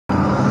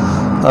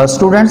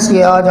Students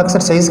ये आज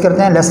exercise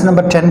करते हैं लेसन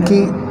नंबर 10 की।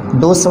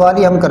 दो सवाल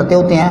ही हम करते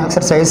होते हैं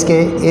एक्सरसाइज के,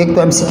 एक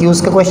तो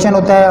एमसीक्यूज़ का क्वेश्चन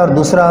होता है और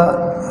दूसरा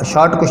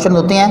शॉर्ट क्वेश्चन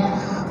होते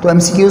हैं। तो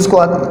एमसीक्यूज़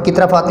की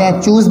तरफ आते हैं।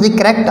 Choose the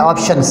correct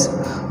options.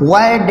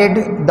 Why did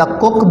the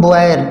cook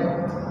boy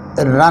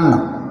run?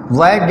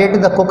 Why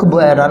did the cook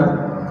boy run?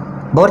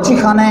 बावर्ची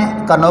खाने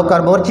का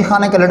नौकर बावर्ची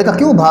खाने का लड़का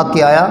क्यों भाग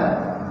के आया?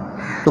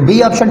 तो बी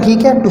ऑप्शन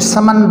ठीक है। टू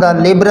समन द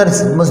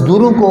लेबरर्स,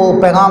 मजदूरों को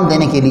पैगाम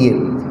देने के लिए।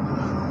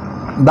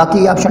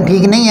 बाकी ऑप्शन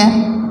ठीक नहीं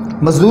है।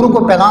 मजदूरों को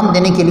पैगाम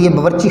देने के लिए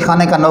बावर्ची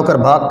खाने का नौकर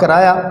भाग कर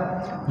आया।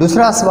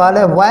 दूसरा सवाल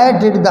है why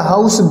did the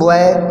house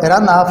boy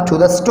run of to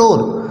the store?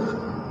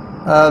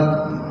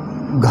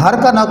 घर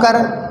का नौकर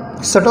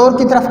स्टोर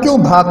की तरफ क्यों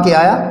भाग के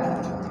आया?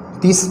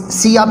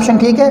 सी ऑप्शन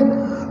ठीक है।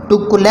 To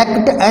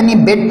collect any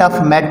bit of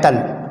metal,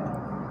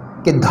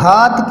 कि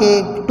धात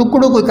के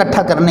टुकड़ों को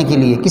इकट्ठा करने के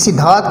लिए, किसी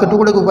धात के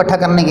टुकड़े को इकट्ठा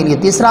करने के लिए।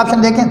 तीसरा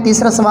ऑप्शन देखें,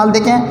 तीसरा सवाल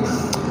देखें।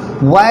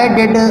 Why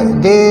did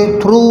they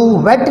through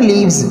wait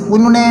leaves?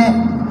 उन्होंने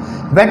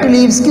वेट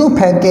लीव्स क्यों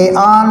फेंके?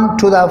 ऑन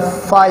टू द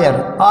फायर,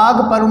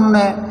 आग पर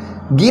उन्होंने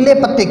गीले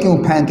पत्ते क्यों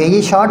फेंके?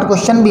 ये शॉर्ट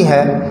क्वेश्चन भी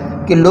है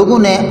कि लोगों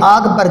ने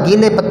आग पर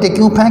गीले पत्ते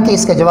क्यों फेंके।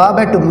 इसका जवाब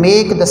है to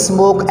make the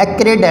smoke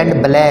accrued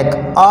and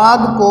black,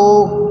 आग को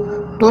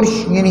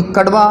तुर्श यानी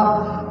कड़वा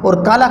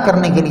और काला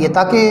करने के लिए,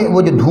 ताकि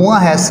वो जो धुआं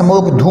है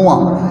स्मोक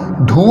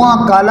धुआं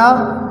काला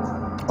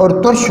और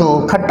तुर्श हो,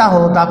 खट्टा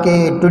हो, ताकि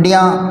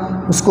टिड्डियाँ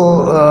उसको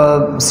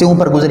से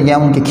ऊपर गुजर जाएँ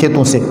उनके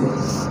खेतों से।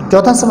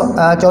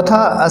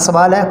 चौथा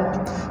सवाल है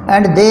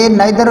and they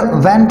neither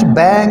went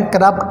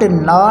bankrupt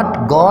not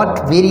got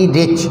very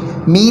rich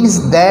means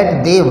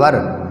that they were.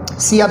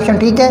 C option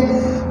ठीक है।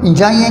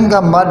 एंजॉयिंग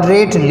अ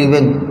मॉडरेट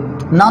लिविंग,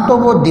 ना तो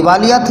वो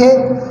दिवालिया थे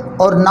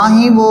और ना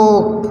ही वो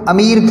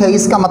अमीर थे।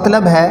 इसका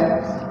मतलब है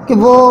कि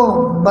वो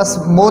बस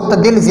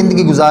मोतदिल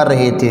ज़िंदगी गुजार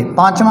रहे थे।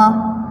 पाँचवा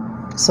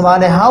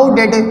सवाल है how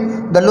did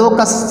the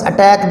locust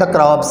attack the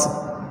crops?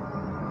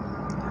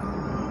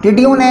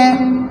 टिड्डियों ने,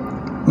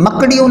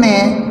 मकड़ियों ने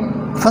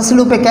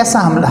फसलों पे कैसा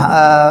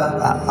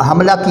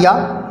हमला किया?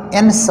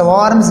 इन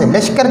स्वार्म्स,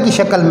 लश्कर की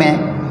शक्ल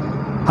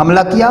में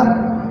हमला किया।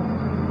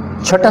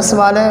 छठा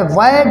सवाल है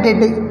why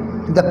did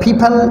the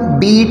people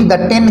beat the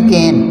tin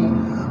can?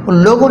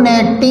 लोगों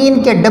ने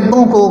टीन के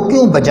डब्बों को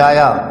क्यों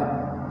बजाया?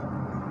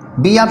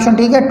 बी ऑप्शन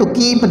ठीक है। To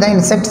keep the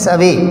insects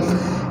away,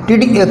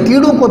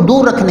 कीड़ों को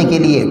दूर रखने के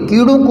लिए,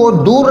 कीड़ों को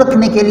दूर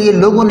रखने के लिए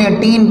लोगों ने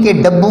टीन के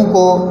डब्बों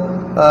को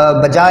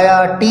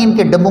बजाया, टीन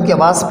के डब्बों की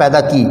आवाज़ पैदा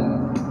की।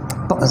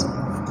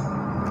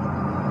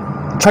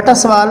 छठा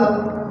सवाल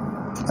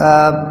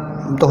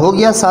तो हो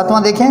गया।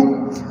 सातवां देखें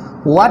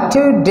what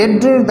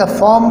did the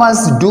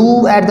farmers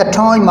do at the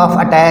time of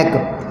attack?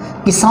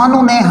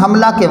 किसानों ने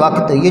हमला के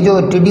वक्त, ये जो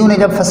टिड्डियों ने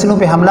जब फसलों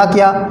पे हमला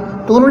किया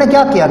तो उन्होंने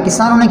क्या किया?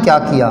 किसानों ने क्या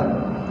किया?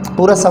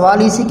 पूरा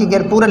सवाल इसी के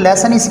गिर्द, पूरा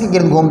लेसन इसी के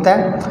गिर्द घूमता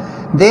है।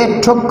 दे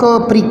टुक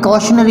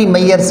प्रिकॉशनरी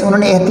मेजर्स,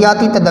 उन्होंने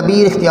एहतियाती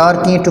तदबीर इख्तियार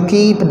की। टू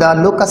कीप द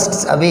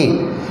लोकस्ट्स अवे,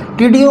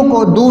 टिड्डियों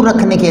को दूर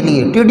रखने के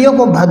लिए, टिड्डियों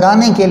को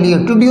भगाने के लिए,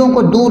 टिड्डियों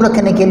को दूर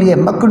रखने के लिए,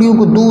 मकड़ियों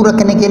को दूर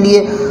रखने के लिए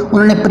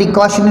उन्होंने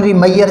प्रिकॉशनरी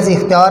मेजर्स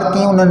इख्तियार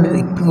की,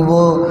 उन्होंने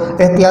वो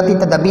एहतियाती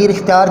तदबीर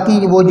इख्तियार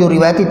की। वो जो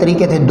रिवायती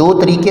तरीके थे, दो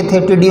तरीके थे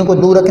टिड्डियों को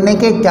दूर रखने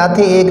के। क्या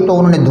थे? एक तो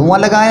उन्होंने धुआं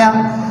लगाया,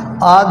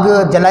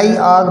 आग जलाई,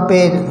 आग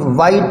पे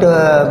वाइट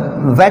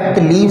वेट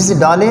लीव्स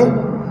डाले,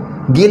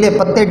 गीले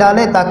पत्ते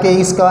डाले, ताकि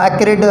इसका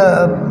एक्रेड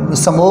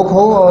स्मोक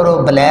हो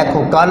और ब्लैक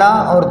हो, काला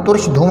और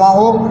तुर्श धुआं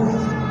हो।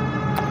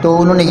 तो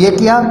उन्होंने ये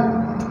किया।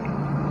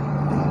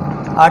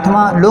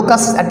 आठवां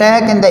locust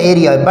attack in the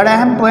area, बड़ा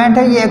अहम पॉइंट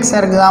है, ये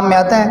अक्सर एग्जाम में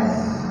आता है।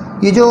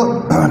 ये जो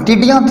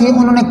टिड्डियाँ थी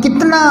उन्होंने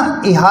कितना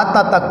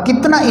इहाता तक,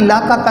 कितना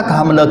इलाका तक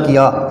हमला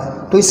किया?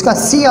 तो इसका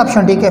सी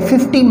ऑप्शन ठीक है।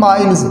 50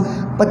 माइल्स,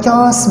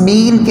 50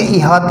 मील के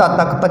इहाता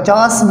तक,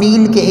 50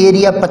 मील के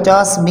एरिया,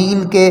 50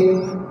 मील के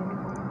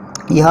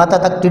इहाता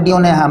तक टिड्डियों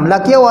ने हमला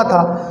किया हुआ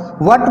था।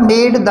 What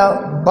made the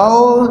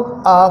bowl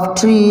of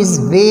trees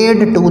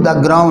Wade to the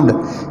ground?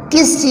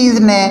 किस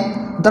चीज़ ने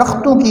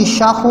दरख्तों की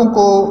शाखों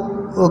को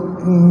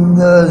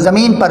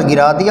ज़मीन पर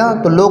गिरा दिया?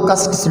 तो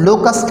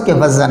लोकस्ट के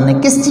वज़न ने,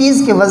 किस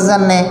चीज़ के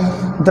वज़न ने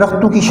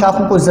दरख्तों की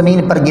शाखों को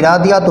ज़मीन पर गिरा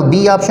दिया? तो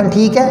बी ऑप्शन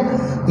ठीक है।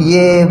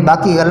 ये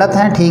बाकी गलत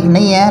हैं, ठीक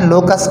नहीं है।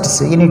 लोकस्ट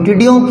से यानी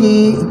टिड्डियों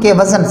के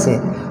वज़न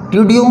से,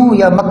 टिड्डियों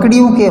या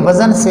मकड़ियों के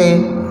वज़न से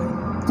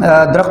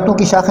दरख्तों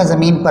की शाखें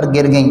ज़मीन पर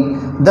गिर गईं।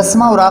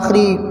 10वां और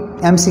आखिरी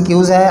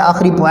एमसीक्यूज़ है,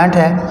 आखिरी पॉइंट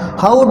है।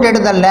 How did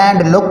the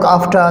land look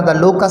after the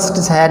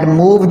लोकस्ट्स had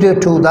moved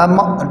to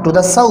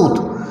the south?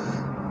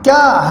 क्या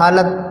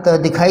हालत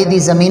दिखाई दी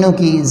ज़मीनों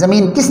की?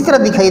 ज़मीन किस तरह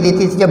दिखाई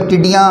देती थी जब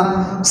टिड्डियाँ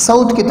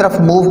साउथ की तरफ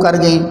मूव कर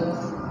गई?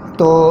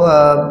 तो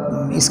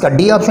इसका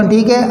डी ऑप्शन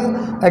ठीक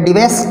है।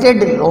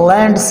 डिवेस्टेड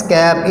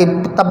लैंडस्केप,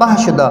 एक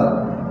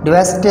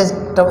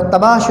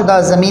तबाहशुदा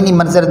ज़मीनी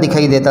मंजर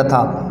दिखाई देता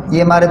था।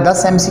 ये हमारे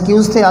 10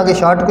 एमसीक्यूज़ थे। आगे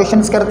शॉर्ट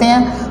क्वेश्चंस करते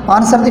हैं।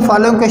 Answer the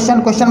following question.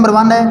 Question number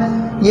 1 है,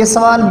 ये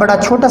सवाल बड़ा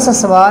छोटा सा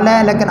सवाल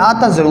है लेकिन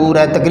आता ज़रूर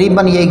है,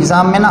 तकरीबन ये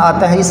एग्ज़ाम में ना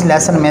आता है इस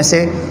लेसन में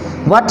से।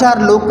 What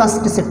are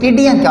locust?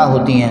 टिड्डियाँ क्या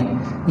होती हैं?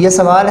 ये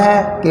सवाल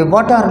है कि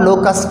व्हाट आर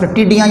लोकस्ट,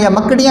 टिड्डियाँ या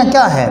मकड़ियाँ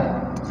क्या है?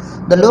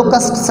 द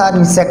लोकस्ट्स आर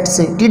इंसेक्ट्स,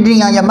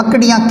 टिड्डियाँ या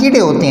मकड़ियाँ कीड़े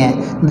होते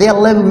हैं। They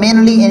live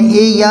mainly in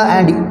Asia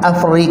and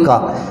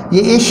Africa,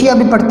 ये एशिया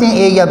भी पढ़ते हैं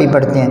एशिया भी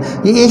पढ़ते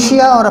हैं। ये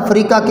एशिया और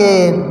अफ्रीका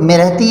के में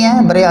रहती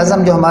हैं, बर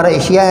आज़म जो हमारा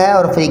एशिया है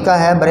और अफ्रीका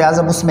है बर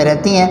आज़म उसमें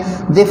रहती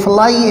हैं। They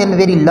fly in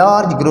very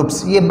large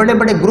groups, ये बड़े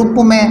बड़े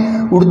ग्रुपों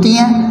में उड़ती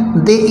हैं।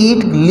 दे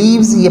ईट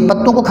लीव्स, ये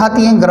पत्तों को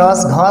खाती हैं,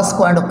 ग्रास घास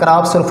को, एंड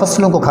क्रॉप्स और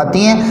फसलों को खाती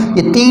हैं।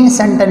 ये 3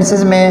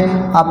 सेंटेंसेस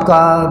में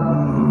आपका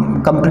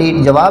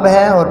कंप्लीट जवाब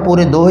है और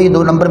पूरे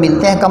 2 नंबर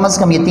मिलते हैं। कम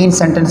से कम ये 3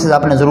 सेंटेंसेस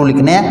आपने ज़रूर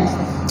लिखने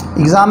हैं।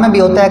 एग्ज़ाम में भी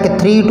होता है कि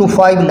 3 to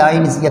 5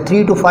 लाइन्स या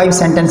 3 to 5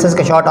 सेंटेंसेस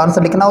का शॉर्ट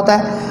आंसर लिखना होता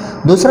है।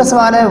 दूसरा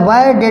सवाल है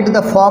why did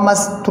the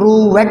farmers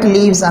through wait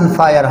leaves on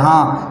fire.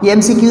 हाँ, ये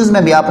MCQs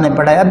में भी आपने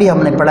पढ़ा है, अभी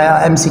हमने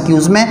पढ़ाया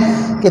MCQs में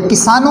कि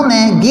किसानों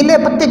ने गीले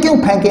पत्ते क्यों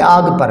फेंके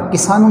आग पर,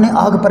 किसानों ने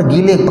आग पर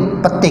गीले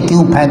पत्ते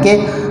क्यों फेंके।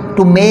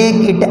 To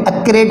make it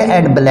accrued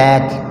and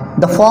black,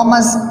 the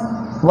farmers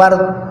were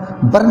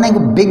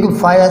burning big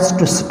fires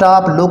to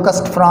stop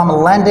locusts from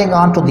landing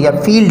onto their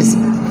fields,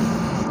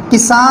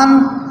 किसान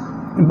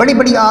बड़ी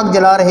बड़ी आग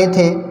जला रहे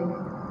थे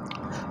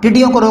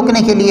टिड्डियों को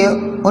रोकने के लिए,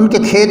 उनके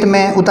खेत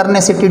में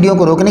उतरने से टिड्डियों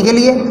को रोकने के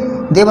लिए।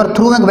 दे वर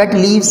थ्रूइंग वेट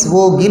लीव्स,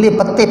 वो गीले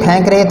पत्ते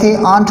फेंक रहे थे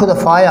ऑन टू द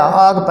फायर,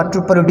 आग पर,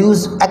 to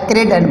produce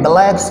accrued and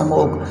black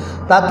smoke,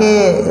 ताकि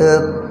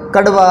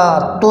कड़वा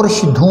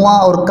तुर्श धुआं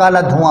और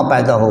काला धुआं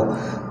पैदा हो।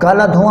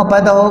 काला धुआं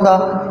पैदा होगा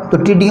तो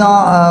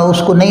टिड्डियाँ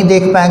उसको नहीं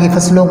देख पाएंगी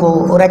फसलों को,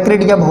 और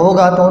एक्रेड जब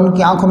होगा तो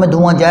उनकी आंखों में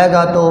धुआं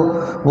जाएगा तो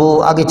वो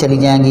आगे चली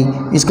जाएंगी।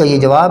 इसका ये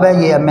जवाब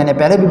है। ये मैंने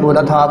पहले भी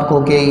बोला था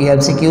आपको कि ये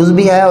MCQs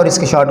भी है और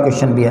इसके शॉर्ट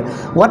क्वेश्चन भी है।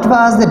 What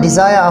was the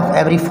desire of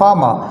every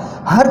farmer,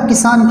 हर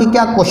किसान की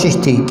क्या कोशिश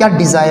थी, क्या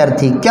डिज़ायर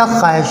थी, क्या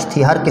ख्वाहिश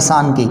थी हर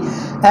किसान की।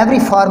 एवरी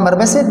फार्मर,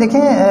 वैसे देखें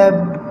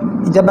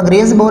जब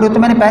अंग्रेज़ बोल रहे हो तो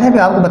मैंने पहले भी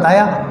आपको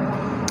बताया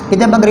कि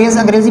जब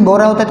अंग्रेज़ी बोल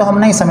रहा होता है तो हम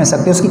नहीं समझ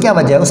सकते। उसकी क्या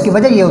वजह है? उसकी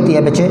वजह ये होती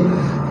है बच्चे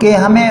कि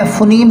हमें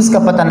फोनीम्स का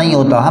पता नहीं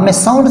होता, हमें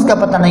साउंड्स का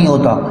पता नहीं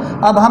होता।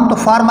 अब हम तो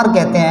फार्मर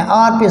कहते हैं,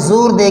 आर पे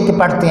जोर दे के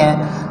पढ़ते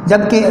हैं,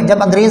 जबकि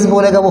जब अंग्रेज़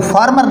बोलेगा वो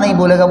फार्मर नहीं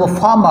बोलेगा, वो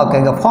फार्मा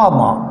कहेगा,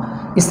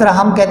 फार्मा। इस तरह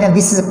हम कहते हैं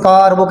दिस इज़ अ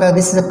कार, वो कहते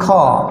this is a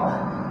car.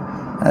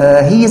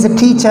 He is a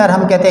teacher,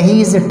 हम कहते हैं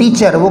ही इज़ ए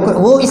टीचर,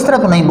 वो इस तरह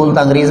तो नहीं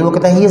बोलता अंग्रेज़, वो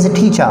कहता है ही इज़ ए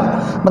टीचर,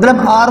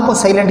 मतलब आर को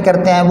साइलेंट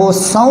करते हैं। वो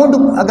साउंड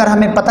अगर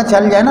हमें पता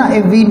चल जाए ना,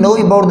 if we know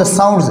about the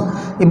sounds,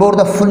 about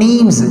the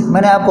phonemes,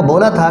 मैंने आपको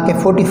बोला था कि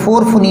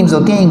 44 फोनीम्स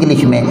होती हैं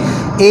इंग्लिश में,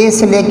 ए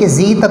से लेके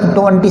जी तक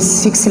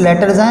 26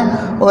 लेटर्स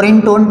हैं और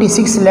इन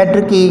 26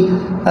 लेटर की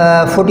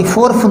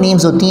 44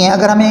 फोनीम्स होती हैं।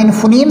 अगर हमें इन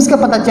फोनीम्स का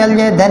पता चल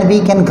जाए then we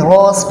can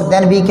grasp,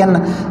 then we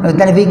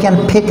can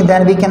pick,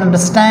 then we can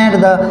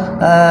understand the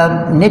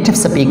native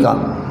speaker.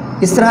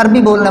 इस तरह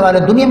अरबी बोलने वाले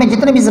दुनिया में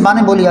जितनी भी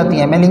ज़बानें बोली जाती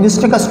हैं, मैं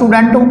लिंग्विस्टिक का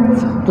स्टूडेंट हूँ,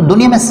 तो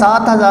दुनिया में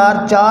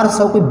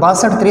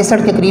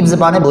 7463 के करीब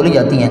ज़बानें बोली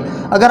जाती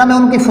हैं। अगर हमें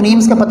उनके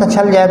फ़नीम्स का पता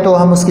चल जाए तो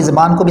हम उसकी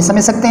ज़बान को भी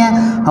समझ सकते हैं।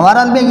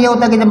 हमारा अलविया ये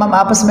होता है कि जब हम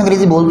आपस में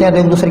अंग्रेज़ी बोलते हैं तो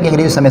एक दूसरे की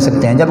अंग्रेज़ी समझ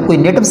सकते हैं। जब कोई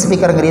नेटिव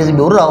स्पीकर अंग्रेज़ी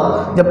बोल रहा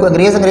हो, जब कोई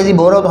अंग्रेज़ी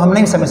बोल रहा हो तो हम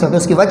नहीं समझ सकते।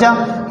 उसकी वजह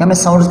कि हमें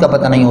साउंड्स का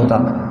पता नहीं होता।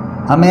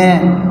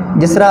 हमें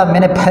जिस तरह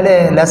मैंने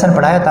पहले लेसन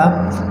पढ़ाया था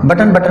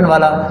बटन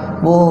वाला,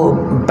 वो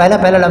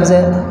पहला लफ्ज़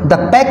है द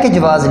पैकेज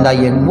वाज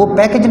लाइंग, वो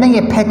पैकेज नहीं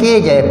है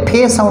पैकेज है,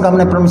 फे साउंड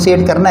हमने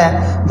प्रोनाउंसिएट करना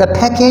है। The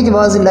package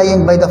was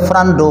lying by the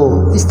front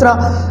door. इस तरह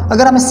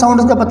अगर हमें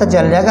साउंड्स का पता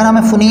चल जाए, अगर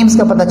हमें फोनीम्स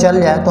का पता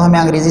चल जाए तो हमें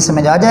अंग्रेज़ी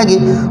समझ आ जाएगी।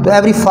 तो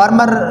एवरी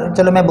फार्मर,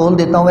 चलो मैं बोल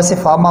देता हूँ, वैसे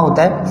फार्मा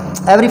होता है।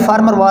 Every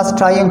farmer was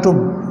trying to,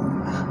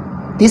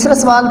 तीसरा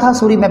सवाल था,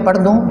 सॉरी मैं पढ़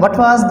दूँ, what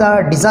was the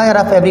desire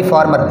of every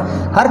farmer,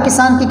 हर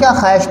किसान की क्या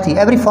ख्वाहिश थी।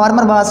 Every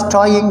farmer was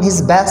trying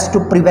his best to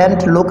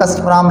prevent locust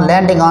from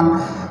landing on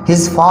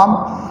his farm,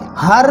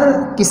 हर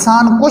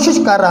किसान कोशिश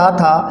कर रहा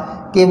था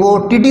कि वो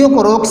टिड्डियों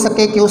को रोक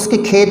सके कि उसके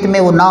खेत में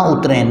वो ना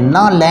उतरें,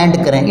 ना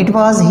लैंड करें। इट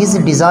वाज हिज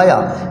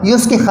डिज़ायर, ये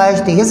उसकी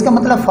ख्वाहिश थी। हिज का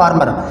मतलब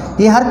फार्मर,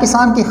 ये हर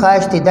किसान की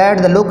ख्वाहिश थी।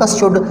 That the locust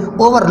should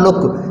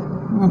overlook,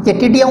 कि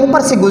टिड्डियाँ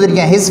ऊपर से गुजर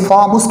जाएँ, हिज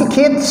फार्म, उसके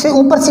खेत से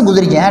ऊपर से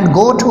गुजर जाएँ, and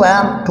go to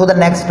the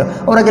next,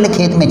 और अगले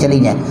खेत में चली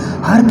जाएँ।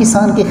 हर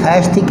किसान की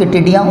ख्वाहिश थी कि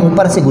टिड्डियाँ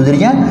ऊपर से गुजर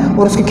जाएँ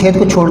और उसके खेत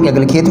को छोड़ के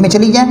अगले खेत में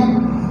चली जाएँ।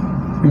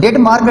 डिड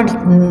मार्गरेट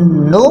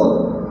नो,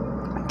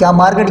 क्या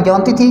मार्गरेट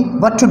जानती थी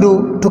what to do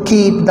to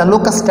keep the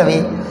locust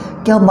away,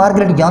 क्या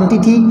मार्गरेट जानती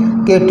थी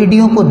कि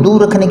टिड्डियों को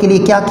दूर रखने के लिए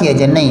क्या किया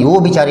जाए? नहीं, वो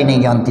बेचारी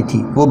नहीं जानती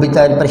थी, वो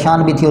बेचारी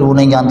परेशान भी थी और वो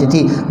नहीं जानती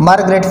थी।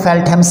 Margaret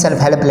felt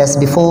himself helpless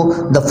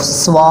before the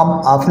swarm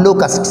of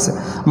लोकस्ट्स,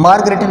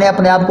 Margaret ने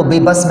अपने आप को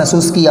बेबस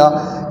महसूस किया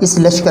इस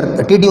लश्कर,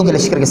 टिड्डियों के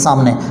लश्कर के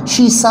सामने।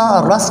 शी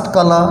सा rust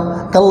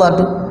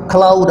coloured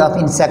cloud of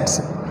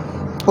insects,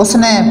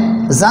 उसने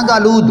जंग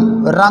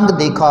आलूद रंग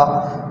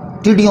देखा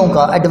टिड्डियों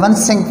का,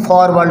 एडवांसिंग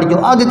फॉरवर्ड, जो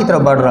आगे की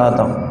तरफ बढ़ रहा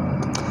था।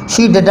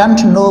 शी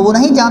डिडंट नो, वो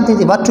नहीं जानती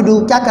थी व्हाट टू डू,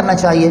 क्या करना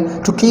चाहिए,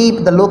 टू कीप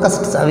द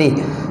लोकस्ट्स अवे,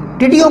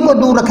 टिड्डियों को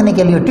दूर रखने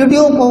के लिए,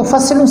 टिड्डियों को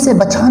फसलों से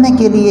बचाने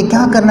के लिए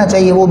क्या करना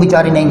चाहिए वो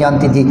बेचारी नहीं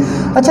जानती थी।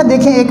 अच्छा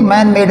देखें, एक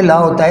मैन मेड लॉ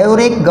होता है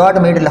और एक गॉड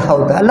मेड लॉ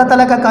होता है। अल्लाह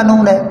ताला का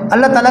कानून है,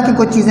 अल्लाह ताला की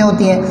कुछ चीज़ें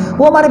होती हैं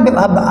वो हमारे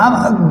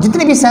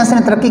जितनी भी साइंस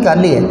ने तरक्की कर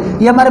ली है,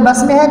 ये हमारे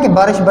बस में है कि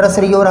बारिश बरस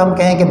रही है और हम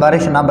कहें कि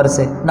बारिश ना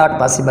बरसे, नॉट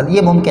पॉसिबल,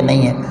 ये मुमकिन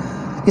नहीं है।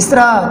 इस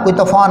तरह कोई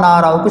तूफान आ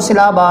रहा हो, कोई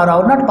सैलाब आ रहा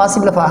हो, नॉट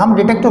पॉसिबल। हम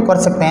डिटेक्ट तो कर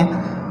सकते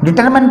हैं,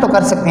 डिटरमिन तो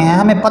कर सकते हैं,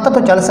 हमें पता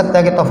तो चल सकता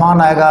है कि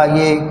तूफान आएगा,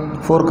 ये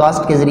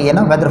फोरकास्ट के ज़रिए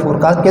ना, वेदर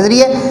फोरकास्ट के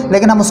ज़रिए,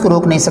 लेकिन हम उसको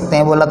रोक नहीं सकते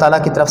हैं, वो अल्लाह ताला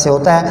की तरफ से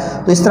होता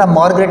है। तो इस तरह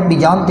मार्गरेट भी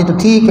जानती तो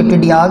थी कि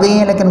टिड्डियाँ आ गई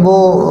हैं, लेकिन वो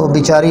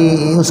बेचारी,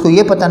 उसको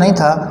ये पता नहीं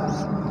था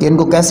कि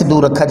इनको कैसे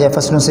दूर रखा जाए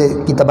फसलों से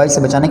की तबाही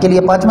से बचाने के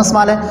लिए। 5वां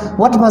सवाल है,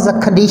 what was the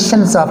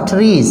conditions of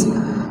trees.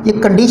 ये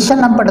कंडीशन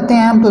हम पढ़ते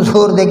हैं, हम तो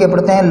जोर दे के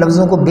पढ़ते हैं,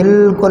 लफ्ज़ों को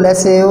बिल्कुल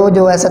ऐसे हो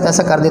जो ऐसा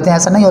तैसा कर देते हैं,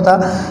 ऐसा नहीं होता।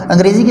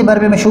 अंग्रेज़ी के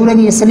बारे में मशहूर है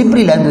कि ये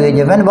स्लिपरी लैंग्वेज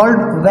है।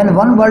 When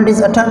one word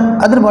is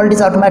uttered other word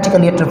is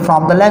automatically uttered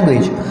from the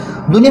language.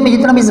 दुनिया में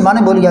जितना भी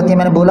ज़बानें बोली जाती हैं,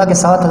 मैंने बोला कि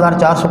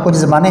 7400 कुछ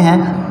ज़बानें हैं,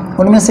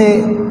 उनमें से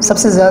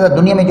सबसे ज़्यादा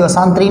दुनिया में जो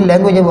आसान तरीन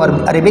लैंग्वेज है वो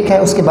अरबिक है,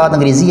 उसके बाद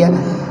अंग्रेज़ी है।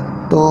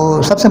 तो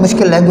सबसे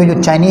मुश्किल लैंग्वेज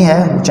जो चाइनी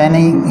है,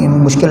 चाइनी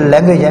मुश्किल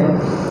लैंग्वेज है।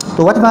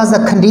 तो व्हाट वाज द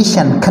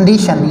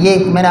कंडीशन, ये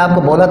मैंने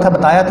आपको बोला था,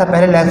 बताया था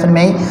पहले लेसन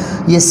में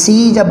ही। ये सी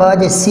जब आ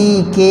जाए, सी,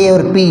 के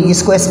और पी,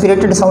 इसको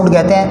एस्पिरेटेड साउंड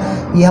कहते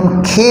हैं, ये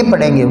हम खे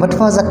पढ़ेंगे। व्हाट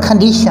वाज द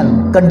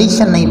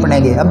कंडीशन नहीं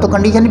पढ़ेंगे, हम तो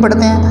कंडीशन ही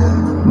पढ़ते हैं।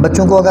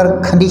 बच्चों को अगर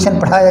कंडीशन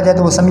पढ़ाया जाए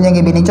तो वो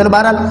समझेंगे भी नहीं। चलो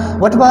बहरहाल,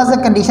 व्हाट वाज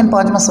द कंडीशन,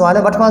 5वां सवाल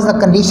है, what was the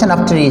condition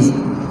of trees.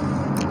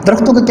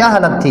 दरख्तों की क्या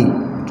हालत थी,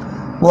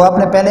 वो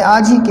आपने पहले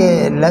आज ही के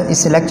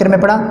इस लेक्चर में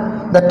पढ़ा।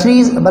 द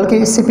ट्रीज़, बल्कि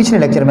इससे पिछले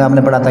लेक्चर में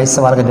आपने पढ़ा था इस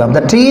सवाल का जवाब।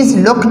 The trees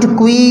looked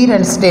queer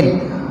and still,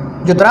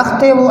 जो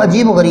दरख्त थे वो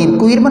अजीब व गरीब,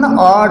 क्वीर बना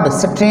ऑड,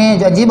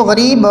 स्ट्रेंज, अजीब व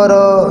गरीब और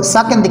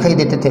साकिन दिखाई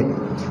देते थे।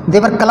 दे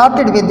वर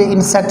क्लॉटेड विद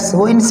इंसेक्ट्स,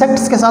 वो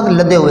इंसेक्ट्स के साथ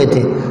लदे हुए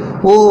थे,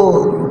 वो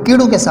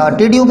कीड़ों के साथ,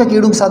 टिड्डियों के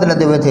कीड़ों के साथ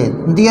लदे हुए थे।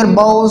 There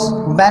boughs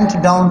bent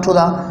down to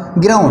the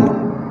ground,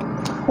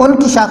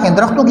 उनकी शाखें,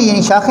 दरख्तों की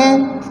यानी शाखें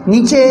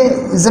नीचे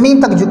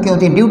ज़मीन तक झुकी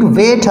होती हैं। Due to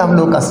weight of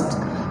locust,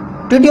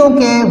 टिड्डियों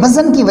के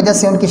वज़न की वजह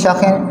से उनकी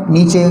शाखें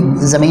नीचे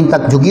ज़मीन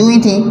तक झुकी हुई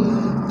थी।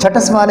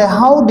 6वां सवाल है,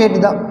 how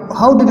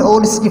did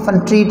old Stephen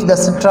treat the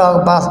straw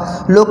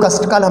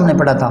locust. कल हमने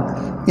पढ़ा था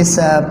इस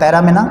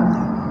पैरा में ना,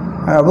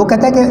 वो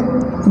कहता है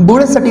कि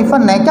बूढ़े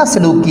स्टीफन ने क्या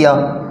सलूक किया।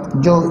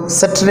 जो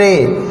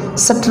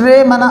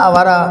सटरे माना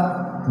आवारा,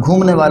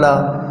 घूमने वाला,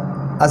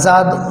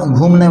 आज़ाद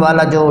घूमने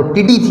वाला जो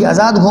टिड्डी थी,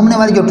 आज़ाद घूमने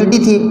वाली जो टिड्डी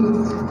थी,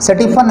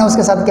 स्टीफन ने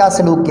उसके साथ क्या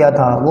सलूक किया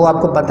था वो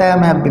आपको पता है,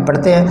 मैं अभी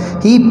पढ़ते हैं।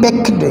 ही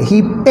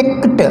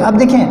पिक्ड, अब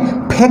देखें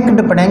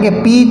फेक्ड पढ़ेंगे,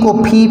 पी को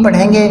फी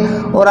पढ़ेंगे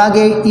और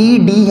आगे ई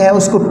डी है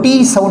उसको टी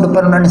साउंड पर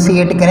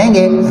प्रोनाउंसिएट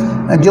करेंगे।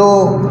 जो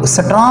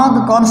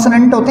स्ट्रांग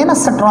कॉन्सोनेंट होते हैं ना,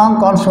 स्ट्रांग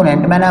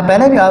कॉन्सोनेंट, मैंने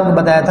पहले भी आपको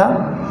बताया था,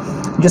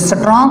 जो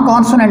स्ट्रांग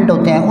कॉन्सोनेंट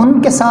होते हैं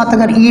उनके साथ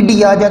अगर ई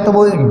डी आ जाए तो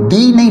वो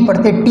डी नहीं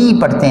पढ़ते, टी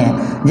पढ़ते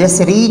हैं।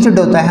 जैसे रीच्ड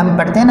होता है, हम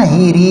पढ़ते हैं ना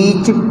ही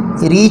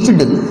रीच्ड,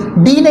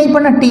 डी नहीं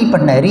पढ़ना, टी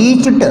पढ़ना है।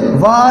 रीच्ड,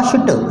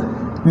 वाश्ड,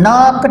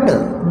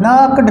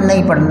 नाकड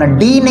नहीं पढ़ना,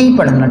 डी नहीं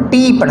पढ़ना,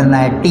 टी पढ़ना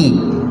है, टी।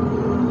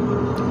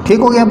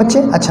 ठीक हो गया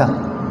बच्चे। अच्छा,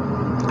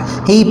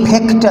 ही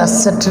फेक्ट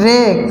स्ट्रे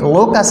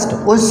लोकस्ट,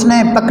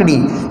 उसने पकड़ी,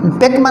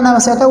 पेक माना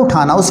वैसे होता है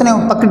उठाना, उसने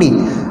पकड़ी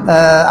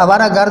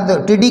आवारा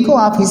गर्द टिड्डी को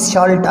ऑफ हिज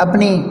शर्ट,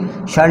 अपनी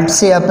शर्ट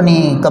से, अपनी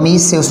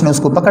कमीज से उसने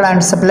उसको पकड़ा।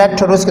 एंड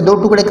स्प्लेट, और उसके 2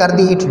 टुकड़े कर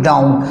दिए, इट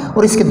डाउन,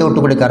 और इसके 2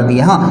 टुकड़े कर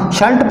दिए। हाँ,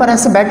 शर्ट पर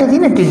ऐसे बैठी थी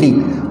ना टिड्डी,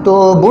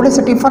 तो बूढ़े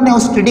स्टीफन ने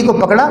उस टिड्डी को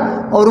पकड़ा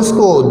और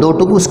उसको 2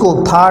 टुकड़े, उसको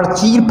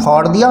चीर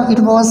फाड़ दिया। It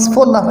was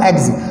full of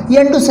eggs, ये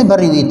अंडों से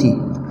भरी हुई थी।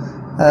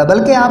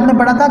 बल्कि आपने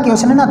पढ़ा था कि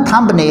उसने ना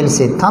थंब नेल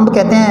से, थंब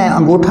कहते हैं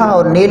अंगूठा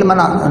और नेल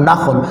मना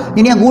नाखून,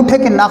 यानी अंगूठे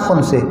के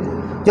नाखून से।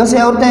 जैसे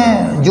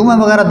औरतें जुमे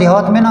वगैरह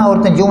देहात में ना,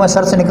 औरतें जुमे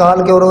सर से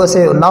निकाल के और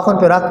वैसे नाखून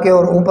पे रख के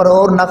और ऊपर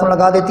और नाखून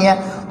लगा देती हैं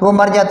तो वो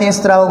मर जाती हैं।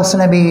 इस तरह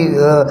उसने भी,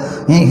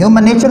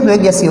 ह्यूमन नेचर तो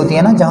एक जैसी होती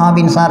है ना, जहाँ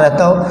भी इंसान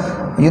रहता हो,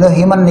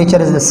 human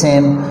nature is the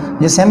same.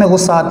 जैसे हमें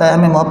गुस्सा आता है,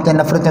 हमें मोहब्बतें,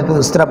 नफरतें, तो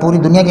इस तरह पूरी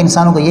दुनिया के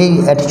इंसानों का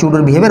यही एटीट्यूड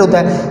और बिहेवियर होता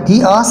है।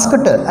 ही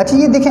आस्क्ड, अच्छा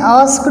ये देखें,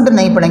 आस्क्ड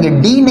नहीं पढ़ेंगे,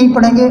 डी नहीं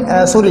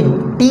पढ़ेंगे, सॉरी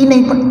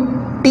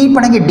टी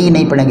पढ़ेंगे, डी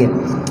नहीं पढ़ेंगे।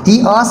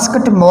 ही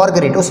आस्क्ड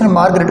मार्गरेट, उसने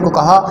मार्गरेट को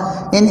कहा,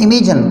 इन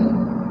imagine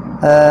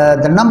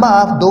the number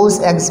of those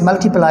eggs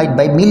multiplied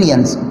by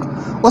millions,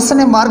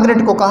 उसने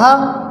मार्गरेट को कहा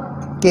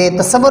कि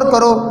तसव्वुर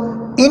करो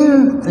इन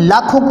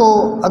लाखों को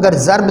अगर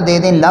ज़रब दे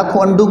दें, लाखों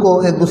अंडों को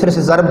एक दूसरे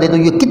से ज़रब दे दो,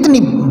 ये कितनी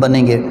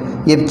बनेंगे।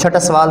 ये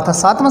 6वां सवाल था।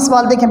 7वां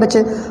सवाल देखें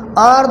बच्चे,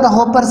 are the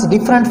hoppers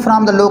different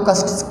from the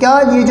locust, क्या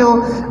ये जो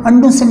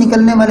अंडों से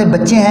निकलने वाले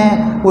बच्चे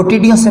हैं वो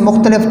टिड्डियों से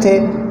मुख्तलिफ थे।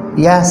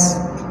 Yes,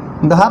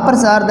 the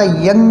hoppers are the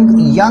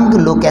young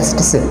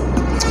लोकस्ट्स,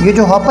 ये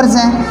जो हॉपर्स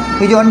हैं,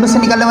 ये जो अंडों से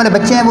निकलने वाले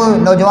बच्चे हैं वो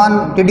नौजवान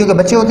टिड्डियों के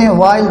बच्चे होते हैं।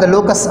 While the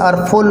locus are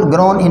full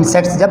grown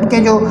insects, जबकि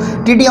जो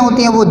टिड्डियाँ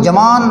होती हैं वो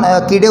जवान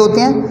कीड़े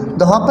होते हैं।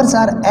 The hoppers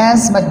are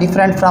as much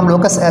different from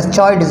locus as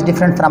child is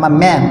different from a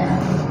man,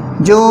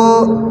 जो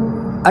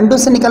अंडों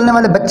से निकलने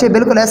वाले बच्चे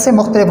बिल्कुल ऐसे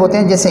मुख्तलिफ होते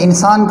हैं जैसे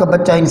इंसान का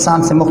बच्चा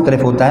इंसान से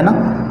मुख्तलिफ होता है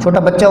ना। छोटा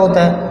बच्चा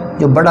होता है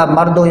जो बड़ा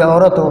मर्द हो या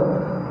औरत हो,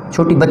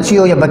 छोटी बच्ची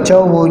हो या बच्चा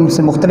हो, वो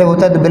इनसे मुख्तलिफ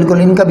होता है। तो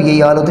बिल्कुल इनका भी यही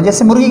हाल होता है।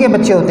 जैसे मुर्गी के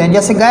बच्चे होते हैं,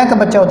 जैसे गाय का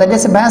बच्चा होता है,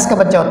 जैसे भैंस का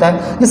बच्चा होता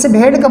है, जैसे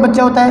भेड़ का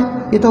बच्चा होता है,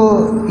 ये तो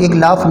एक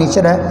लॉ ऑफ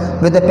नेचर है।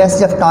 With the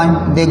passage of time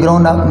they grow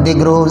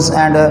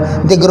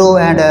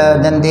and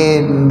then they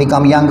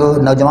become young,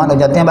 नौजवान हो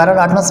जाते हैं। बहरहाल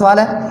 8वां सवाल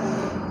है,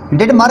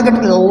 डिड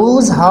मार्गरेट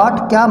लूज हार्ट,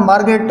 क्या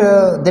मार्गरेट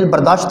दिल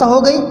बर्दाश्त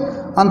हो गई?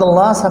 On the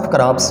loss of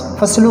crops,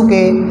 फसलों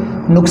के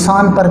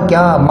नुकसान पर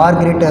क्या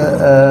मार्गरेट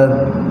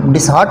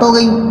डिसहार्ट हो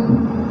गई?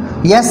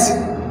 Yes,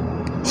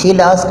 she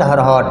lost her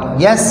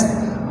heart. Yes,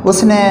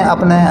 उसने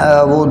अपने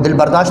वो दिल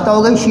बर्दाश्त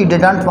हो गई। She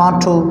didn't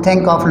want to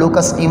think of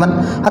locust even,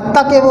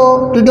 हत्ता कि वो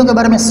टिड्डियों के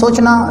बारे में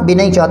सोचना भी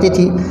नहीं चाहती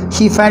थी।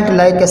 She felt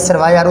like a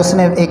surveyor,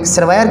 उसने एक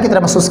सर्वायर की तरह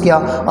महसूस किया।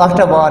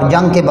 आफ्टर वार,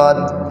 जंग के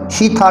बाद।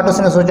 शी थाट,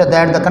 उसने सोचा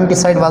that the country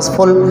side was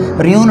full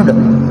रियून्ड,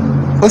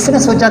 उसने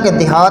सोचा कि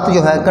देहात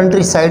जो है,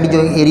 कंट्री साइड जो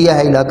एरिया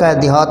है, इलाका है,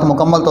 देहात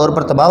मुकम्मल तौर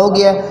पर तबाह हो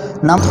गया है।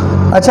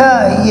 अच्छा,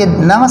 ये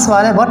 9वां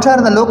सवाल है, what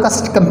are the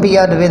locust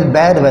compared with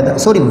bad weather,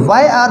 sorry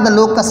why are the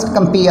locust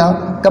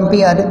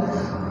compared,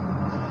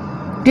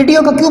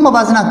 टिड्डियों का क्यों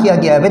मुवाजना किया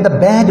गया है विद द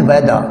बैड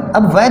वेदर?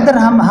 अब वेदर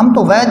हम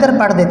तो वेदर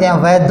पढ़ देते हैं,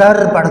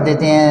 वेदर पढ़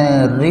देते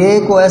हैं, रे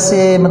को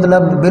ऐसे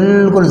मतलब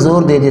बिल्कुल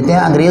जोर दे देते हैं।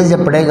 अंग्रेज़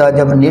जब पढ़ेगा,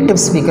 जब नेटिव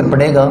स्पीकर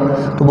पढ़ेगा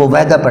तो वो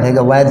वेदर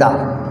पढ़ेगा,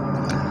 weather.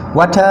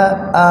 What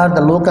are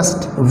the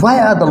locusts? Why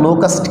are the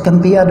locusts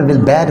compared with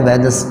bad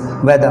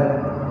weather?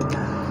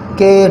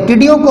 कि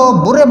टिड्डियों को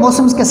बुरे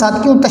मौसम के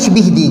साथ क्यों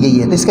तशबीह दी गई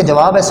है? तो इसका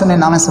जवाब है, सुने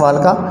 9वें सवाल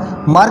का।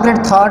 Margaret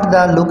thought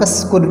the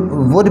locust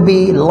would be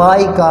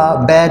like a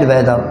bad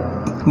weather,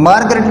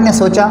 Margaret ने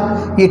सोचा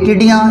ये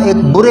टिड्डियाँ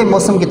एक बुरे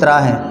मौसम की तरह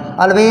हैं,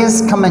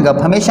 ऑलवेज कमिंग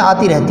अप, हमेशा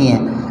आती रहती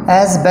हैं।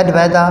 As bad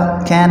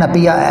weather can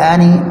appear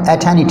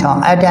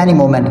at any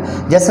moment,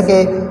 जैसे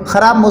कि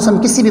ख़राब मौसम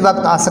किसी भी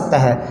वक्त आ सकता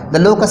है। The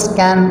locust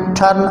can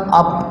turn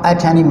up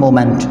at any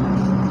moment,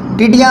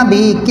 टिड्डियाँ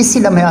भी किसी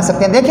लम्हे आ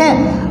सकते हैं।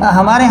 देखें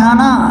हमारे यहाँ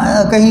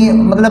ना कहीं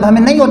मतलब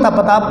हमें नहीं होता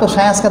पता, अब तो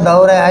साइंस का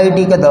दौर है,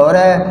 IT का दौर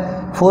है,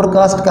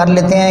 फोरकास्ट कर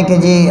लेते हैं कि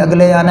जी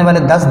अगले आने वाले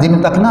 10 दिनों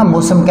तक ना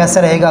मौसम कैसा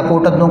रहेगा,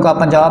 कोटद्दों का,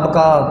 पंजाब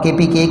का,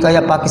 KPK का,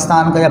 या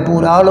पाकिस्तान का, या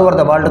पूरा ऑल ओवर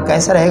द वर्ल्ड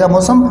कैसा रहेगा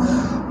मौसम।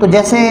 तो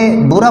जैसे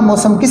बुरा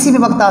मौसम किसी भी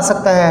वक्त आ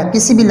सकता है,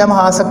 किसी भी लम्हा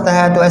आ सकता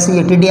है, तो ऐसे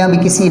ये टिड्डियाँ भी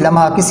किसी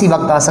लम्हा किसी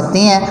वक्त आ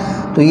सकती हैं।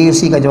 तो ये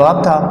उसी का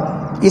जवाब था,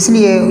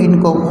 इसलिए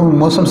इनको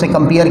मौसम से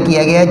कंपेयर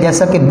किया गया है।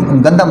 जैसा कि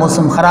गंदा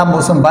मौसम, ख़राब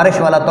मौसम, बारिश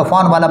वाला,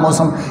 तूफ़ान वाला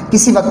मौसम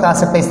किसी वक्त आ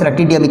सकता है, इस तरह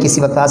टिड्डियाँ भी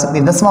किसी वक्त आ सकती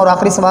है। 10वां और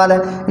आखिरी सवाल है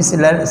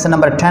इस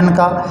नंबर 10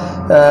 का,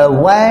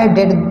 why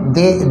did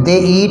they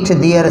eat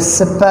there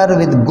super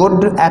with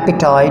good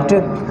appetite,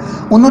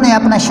 उन्होंने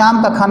अपना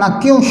शाम का खाना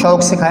क्यों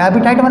शौक से खाया?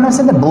 एपिटाइट मतलब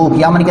से भूख,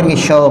 या मन करके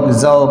शौक,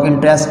 ज़ौक,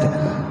 इंटरेस्ट,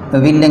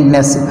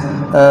 विलिंगनेस।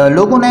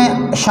 लोगों ने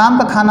शाम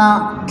का खाना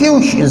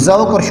क्यों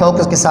ज़ौक और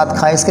शौक के साथ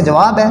खाया? इसका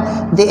जवाब है,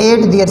 दे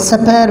eight there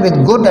super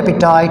with good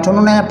appetite,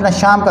 उन्होंने अपना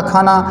शाम का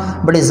खाना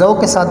बड़े ज़ौक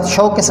के साथ,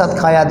 शौक के साथ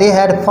खाया। They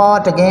had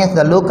fought against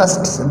the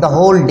लोकस्ट्स the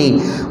whole day,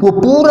 वो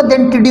पूरा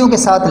दिन टिड्डियों के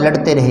साथ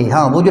लड़ते रहे।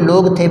 हाँ, वो जो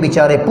लोग थे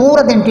बेचारे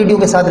पूरा दिन टिड्डियों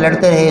के साथ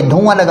लड़ते रहे,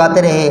 धुआं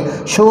लगाते रहे,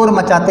 शोर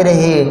मचाते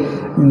रहे।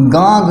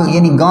 गांग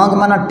यानी गांग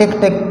माना टिक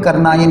टिक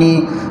करना,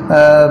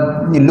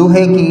 यानी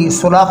लोहे की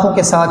सुराखों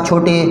के साथ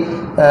छोटे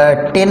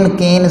टिन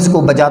केन्स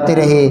को बजाते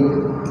रहे,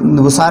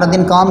 वो सारा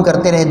दिन काम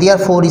करते रहे। देयर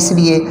फोर,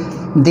 इसलिए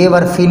दे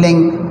वर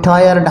फीलिंग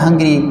टायर्ड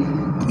हंग्री,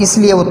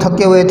 इसलिए वो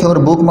थके हुए थे और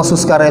भूख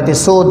महसूस कर रहे थे।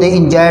 सो दे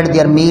enjoyed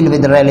there meal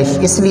with relish,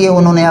 इसलिए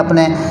उन्होंने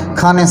अपने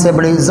खाने से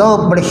बड़े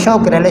ज़ौक़, बड़े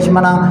शौक़, रेलिश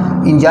मना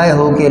इंजॉय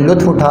हो के,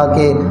 लुत्फ़ उठा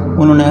के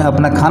उन्होंने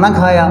अपना खाना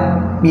खाया।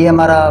 ये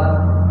हमारा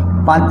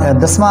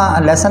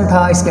 10वां लेसन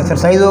था, इसकी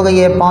एक्सरसाइज हो गई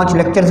है। 5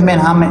 लेक्चर्स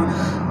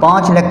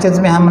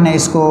में हमने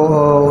इसको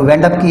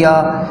वेंड अप किया,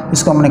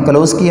 इसको हमने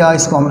क्लोज़ किया,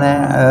 इसको हमने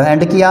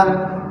एंड किया।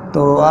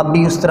 तो आप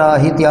भी उस तरह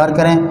ही तैयार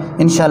करें।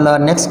 इंशाल्लाह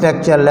नेक्स्ट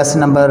लेक्चर लेसन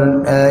नंबर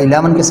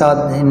 11 के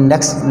साथ,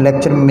 नेक्स्ट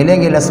लेक्चर में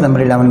मिलेंगे लेसन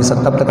नंबर 11 के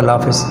साथ। तब तक अल्लाह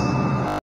हाफ़िज़।